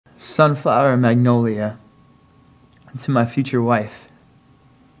sunflower magnolia, to my future wife.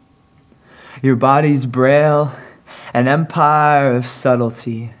 Your body's braille, an empire of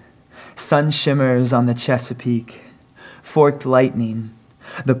subtlety, sun-shimmers on the Chesapeake, forked lightning,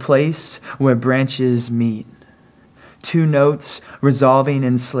 the place where branches meet. Two notes resolving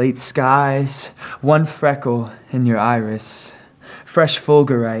in slate skies, one freckle in your iris, fresh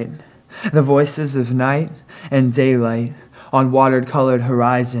fulgarite, the voices of night and daylight on watercolored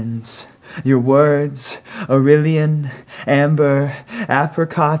horizons. Your words, Auroelin, amber,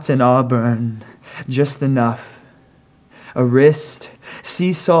 apricot, and auburn, just enough. A wrist,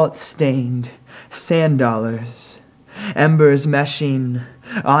 sea salt stained, sand dollars, embers meshing,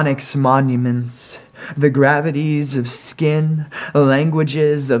 onyx monuments, the gravities of skin,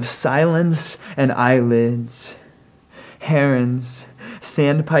 languages of silence and eyelids. Herons,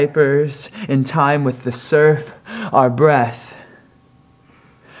 sandpipers, in time with the surf, our breath.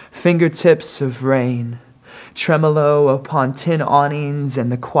 Fingertips of rain, tremolo upon tin awnings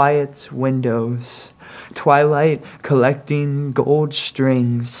and the quiet windows. Twilight collecting gold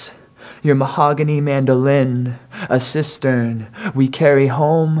strings. Your mahogany mandolin, a cistern we carry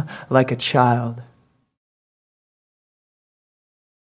home like a child.